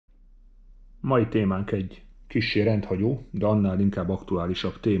Mai témánk egy kissé rendhagyó, de annál inkább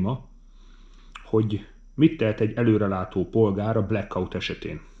aktuálisabb téma, hogy mit tehet egy előrelátó polgár a blackout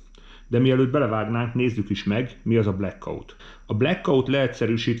esetén. De mielőtt belevágnánk, nézzük is meg, mi az a blackout. A blackout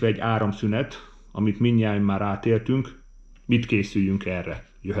leegyszerűsítve egy áramszünet, amit mindnyájan már átéltünk. Mit készüljünk erre?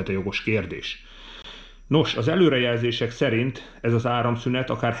 Jöhet a jogos kérdés. Nos, az előrejelzések szerint ez az áramszünet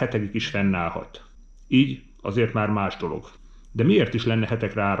akár hetekig is fennállhat. Így azért már más dolog. De miért is lenne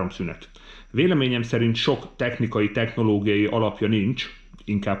hetekre áramszünet? Véleményem szerint sok technikai, technológiai alapja nincs,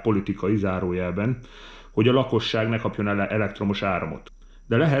 inkább politikai zárójelben, hogy a lakosság ne kapjon elektromos áramot.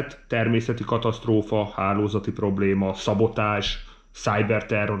 De lehet természeti katasztrófa, hálózati probléma, szabotázs,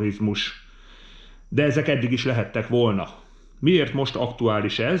 cyberterrorizmus, de ezek eddig is lehettek volna. Miért most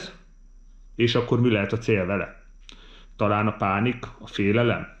aktuális ez, és akkor mi lehet a cél vele? Talán a pánik, a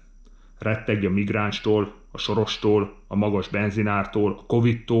félelem? Rettegj a migránstól, a sorostól, a magas benzinártól, a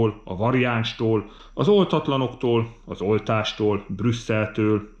Covid-tól, a variánstól, az oltatlanoktól, az oltástól,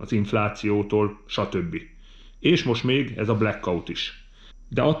 Brüsszeltől, az inflációtól, stb. És most még ez a blackout is.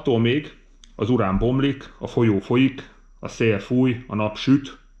 De attól még az urán bomlik, a folyó folyik, a szél fúj, a nap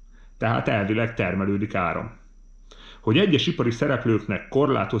süt, tehát elvileg termelődik áram. Hogy egyes ipari szereplőknek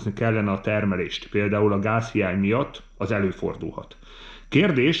korlátozni kellene a termelést, például a gázhiány miatt, az előfordulhat.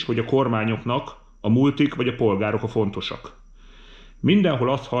 Kérdés, hogy a kormányoknak a multik vagy a polgárok a fontosak. Mindenhol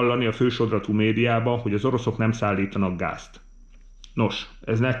azt hallani a fősodratú médiában, hogy az oroszok nem szállítanak gázt. Nos,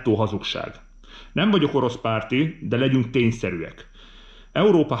 ez nettó hazugság. Nem vagyok orosz párti, de legyünk tényszerűek.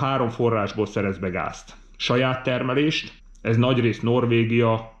 Európa 3 forrásból szerez be gázt. Saját termelést, ez nagyrészt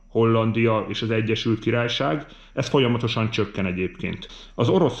Norvégia, Hollandia és az Egyesült Királyság, ez folyamatosan csökken egyébként. Az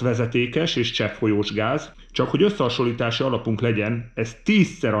orosz vezetékes és cseppfolyós gáz, csak hogy összehasonlítási alapunk legyen, ez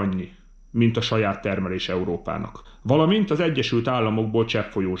 10-szer annyi, mint a saját termelés Európának. Valamint az Egyesült Államokból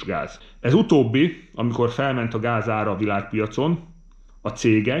cseppfolyós gáz. Ez utóbbi, amikor felment a gázára a világpiacon, a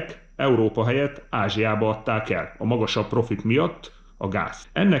cégek Európa helyett Ázsiába adták el a magasabb profit miatt a gáz.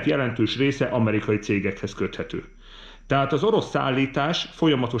 Ennek jelentős része amerikai cégekhez köthető. Tehát az orosz szállítás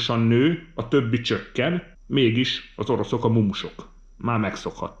folyamatosan nő, a többi csökken, mégis az oroszok a mumusok. Már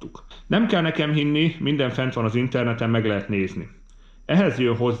megszokhattuk. Nem kell nekem hinni, minden fent van az interneten, meg lehet nézni. Ehhez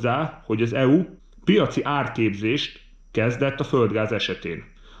jön hozzá, hogy az EU piaci árképzést kezdett a földgáz esetén.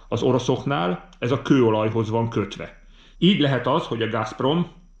 Az oroszoknál ez a kőolajhoz van kötve. Így lehet az, hogy a Gazprom,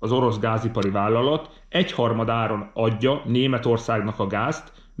 az orosz gázipari vállalat 1/3 áron adja Németországnak a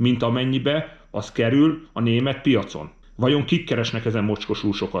gázt, mint amennyibe az kerül a német piacon. Vajon kik keresnek ezen mocskos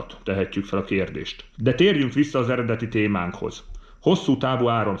húsokat? Tehetjük fel a kérdést. De térjünk vissza az eredeti témánkhoz. Hosszú távú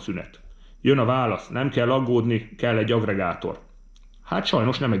áramszünet. Jön a válasz, nem kell aggódni, kell egy agregátor. Hát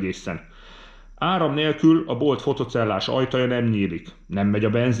sajnos nem egészen. Áram nélkül a bolt fotocellás ajtaja nem nyílik. Nem megy a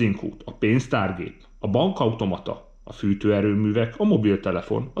benzinkút, a pénztárgép, a bankautomata, a fűtőerőművek, a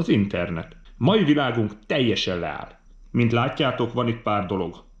mobiltelefon, az internet. Mai világunk teljesen leáll. Mint látjátok, van itt pár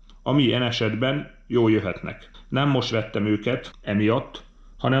dolog, ami ilyen esetben jól jöhetnek. Nem most vettem őket emiatt,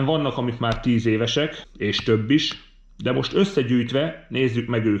 hanem vannak, amik már 10 évesek, és több is, de most összegyűjtve nézzük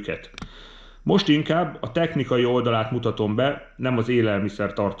meg őket. Most inkább a technikai oldalát mutatom be, nem az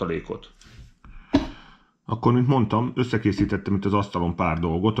élelmiszer tartalékot. Akkor, mint mondtam, összekészítettem itt az asztalon pár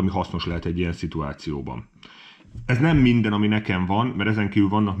dolgot, ami hasznos lehet egy ilyen szituációban. Ez nem minden, ami nekem van, mert ezen kívül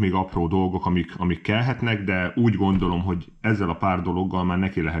vannak még apró dolgok, amik kellhetnek, de úgy gondolom, hogy ezzel a pár dologgal már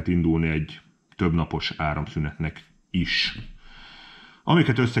neki lehet indulni egy többnapos áramszünetnek is.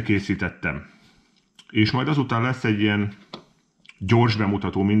 Amiket összekészítettem. És majd azután lesz egy ilyen gyors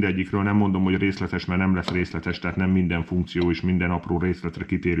bemutató mindegyikről, nem mondom, hogy részletes, mert nem lesz részletes, tehát nem minden funkció és minden apró részletre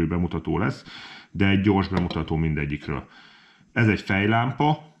kitérő bemutató lesz, de egy gyors bemutató mindegyikről. Ez egy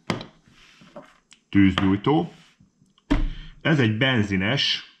fejlámpa, tűzgyújtó, ez egy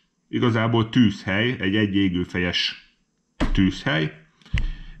benzines, igazából tűzhely, egy égőfejes tűzhely,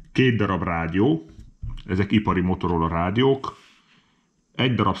 2 darab rádió, ezek ipari Motorola rádiók,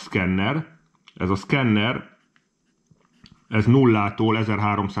 1 darab szkenner, ez a szkenner, ez 0-tól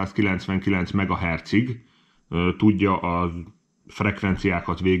 1399 MHz-ig tudja a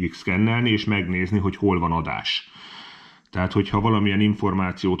frekvenciákat végig szkennelni és megnézni, hogy hol van adás. Tehát, hogyha valamilyen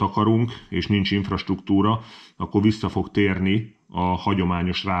információt akarunk, és nincs infrastruktúra, akkor vissza fog térni a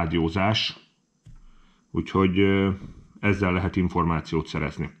hagyományos rádiózás, úgyhogy ezzel lehet információt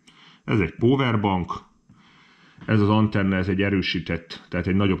szerezni. Ez egy powerbank, ez az antenna, ez egy erősített, tehát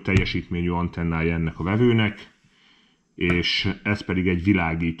egy nagyobb teljesítményű antennája ennek a vevőnek, és ez pedig egy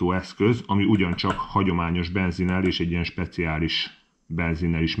világító eszköz, ami ugyancsak hagyományos benzinnel és egy ilyen speciális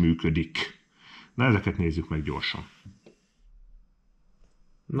benzinnel is működik. Na, ezeket nézzük meg gyorsan.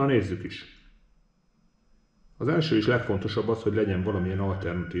 Na, nézzük is. Az első és legfontosabb az, hogy legyen valamilyen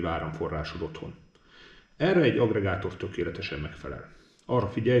alternatív áramforrásod otthon. Erre egy agregátor tökéletesen megfelel. Arra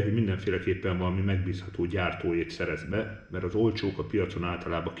figyelj, hogy mindenféleképpen valami megbízható gyártójét szerezd be, mert az olcsók a piacon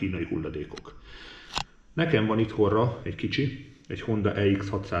általában kínai hulladékok. Nekem van itthonra egy kicsi, egy Honda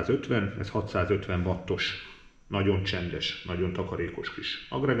EX650, ez 650 wattos, nagyon csendes, nagyon takarékos kis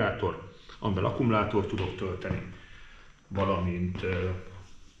agregátor, amivel akkumulátort tudok tölteni, valamint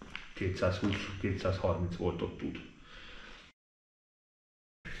 220-230 voltot tud.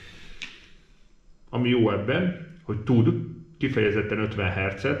 Ami jó ebben, hogy tud kifejezetten 50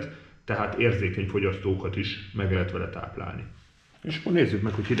 Hz-et, tehát érzékeny fogyasztókat is meg lehet vele táplálni. És akkor nézzük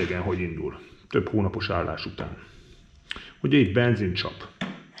meg, hogy hidegen hogy indul, több hónapos állás után. Ugye itt benzincsap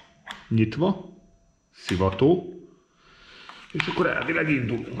nyitva, szivató, és akkor elvileg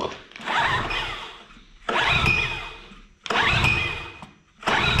indulunk.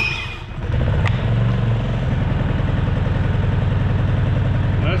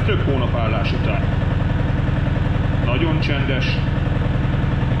 Ez több hónap állás után. Nagyon csendes.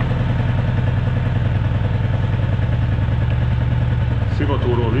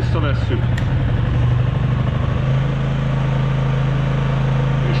 Szivatóról visszavesszük.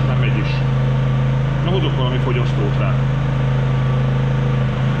 És nem megy is. Na, hozok valami fogyasztót rá.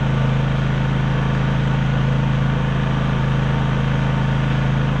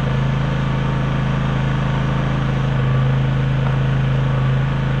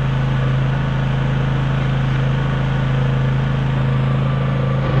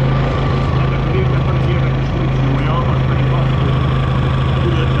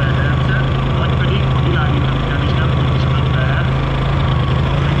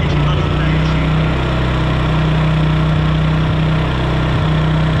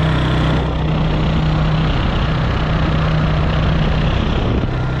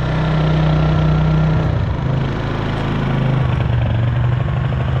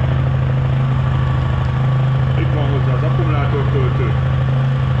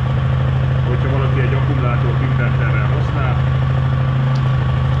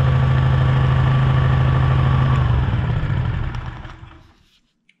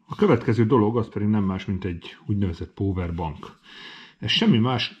 A következő dolog az pedig nem más, mint egy úgynevezett powerbank. Ez semmi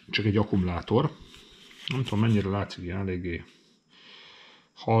más, csak egy akkumulátor. Nem tudom, mennyire látszik, ilyen eléggé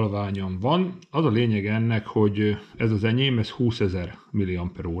halványan van. Az a lényeg ennek, hogy ez az enyém, ez 20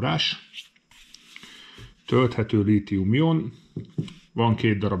 000 mAh. Tölthető lítium-ion. Van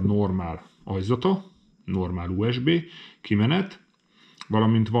 2 darab normál ajzata, normál USB kimenet,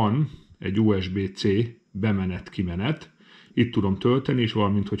 valamint van egy USB-C bemenet-kimenet. Itt tudom tölteni, és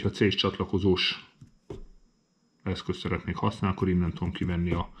valamint, hogyha C-s csatlakozós eszközt szeretnék használni, akkor innen tudom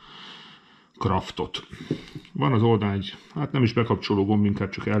kivenni a craftot. Van az oldalán egy, hát nem is bekapcsoló gomb, inkább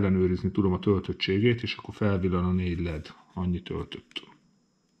csak ellenőrizni tudom a töltöttségét, és akkor felvillan a 4 LED, annyi töltött.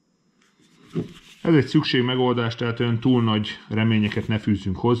 Ez egy szükségmegoldás, tehát olyan túl nagy reményeket ne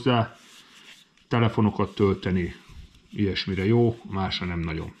fűzzünk hozzá. Telefonokat tölteni ilyesmire jó, másra nem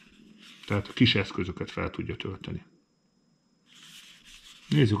nagyon. Tehát a kis eszközöket fel tudja tölteni.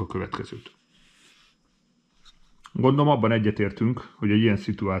 Nézzük a következőt. Gondolom abban egyetértünk, hogy egy ilyen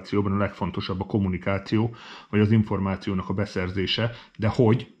szituációban a legfontosabb a kommunikáció, vagy az információnak a beszerzése, de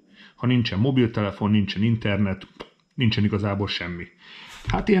hogy, ha nincsen mobiltelefon, nincsen internet, nincsen igazából semmi.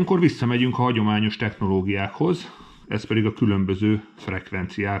 Hát ilyenkor visszamegyünk a hagyományos technológiákhoz, ez pedig a különböző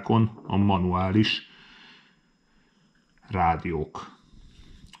frekvenciákon a manuális rádiók.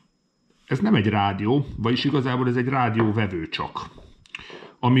 Ez nem egy rádió, vagyis igazából ez egy rádióvevő csak,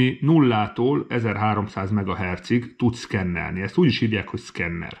 ami 0-tól 1300 MHz-ig tud szkennelni. Ezt úgy is hívják, hogy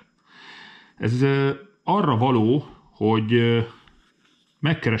szkenner. Ez arra való, hogy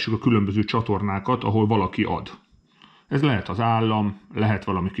megkeressük a különböző csatornákat, ahol valaki ad. Ez lehet az állam, lehet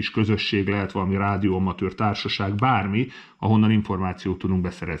valami kis közösség, lehet valami rádióamatőr társaság, bármi, ahonnan információt tudunk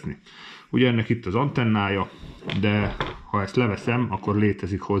beszerezni. Ugye ennek itt az antennája, de ha ezt leveszem, akkor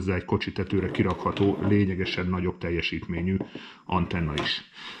létezik hozzá egy kocsitetőre kirakható, lényegesen nagyobb teljesítményű antenna is.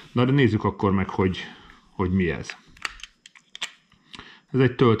 Na de nézzük akkor meg, hogy mi ez. Ez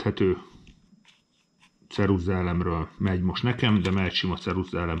egy tölthető ceruzzaelemről megy most nekem, de megy sima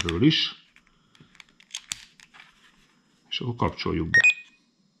ceruzzaelemről is. És akkor kapcsoljuk be.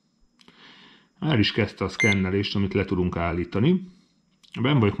 El is kezdte a szkennelést, amit le tudunk állítani.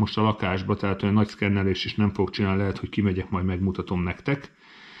 Benn vagyok most a lakásba, tehát olyan nagy szkennelést is nem fogok csinálni, lehet, hogy kimegyek, majd megmutatom nektek.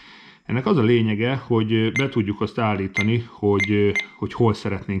 Ennek az a lényege, hogy be tudjuk azt állítani, hogy hol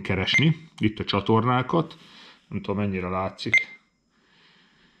szeretnénk keresni. Itt a csatornákat, nem tudom mennyire látszik.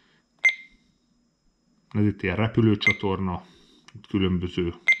 Ez itt ilyen repülőcsatorna, itt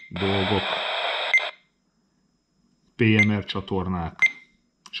különböző dolgok. PMR csatornák.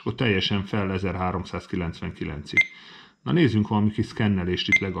 És akkor teljesen fel 1399-ig. Na nézzünk valami kis szkennelést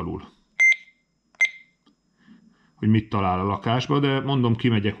itt legalul. Hogy mit talál a lakásba, de mondom,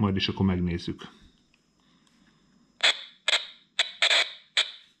 kimegyek majd, és akkor megnézzük.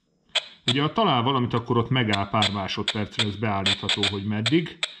 Ugye ha talál valamit, akkor ott megáll pár másodpercre, ez beállítható, hogy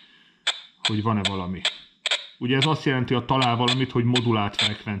meddig, hogy van-e valami. Ugye ez azt jelenti, ha talál valamit, hogy modulált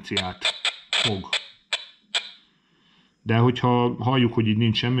frekvenciát fog. De hogyha halljuk, hogy így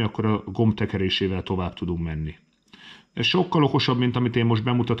nincs semmi, akkor a gomb tekerésével tovább tudunk menni. Ez sokkal okosabb, mint amit én most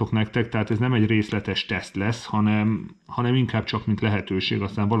bemutatok nektek, tehát ez nem egy részletes teszt lesz, hanem inkább csak mint lehetőség,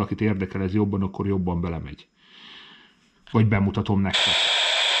 aztán valakit érdekel ez jobban, akkor jobban belemegy. Vagy bemutatom nektek.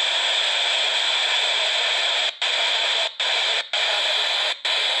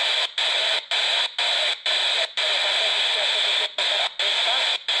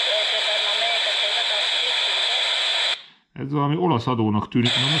 Ez valami olasz adónak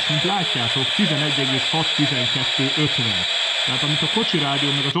tűnik. Na most, mint látjátok, 11,61250. Tehát amit a kocsi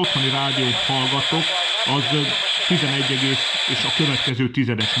rádió, meg az otthoni rádiót hallgatok, az 11, és a következő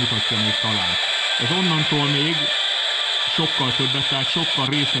tizedes mutatja még talán. Ez onnantól még sokkal többet, tehát sokkal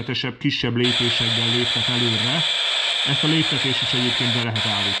részletesebb, kisebb lépésekkel léphet előre. Ezt a léptetést is egyébként be lehet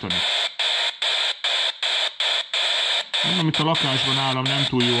állítani. Mondom, itt a lakásban nálam nem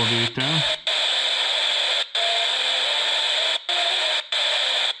túl jó a vétel.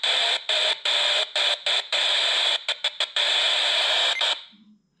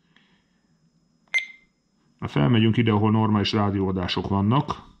 Felmegyünk ide, ahol normális rádióadások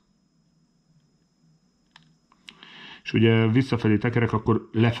vannak. És ugye visszafelé tekerek, akkor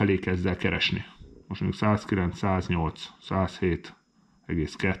lefelé kezd el keresni. Most mondjuk 109, 108,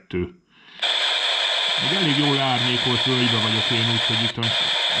 107,2. Egy elég jól árnyékolt völgybe vagyok én, úgyhogy itt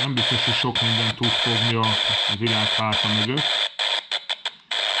nem biztos, hogy sok mindent tud fogni a világ háta mögött.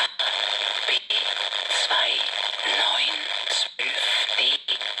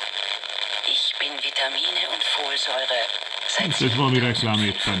 Ez valami reklám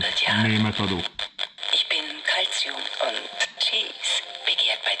éppen, német adó.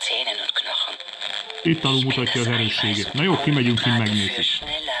 Itt alul mutatja az erősségét. Na jó, kimegyünk, ki megnézzük.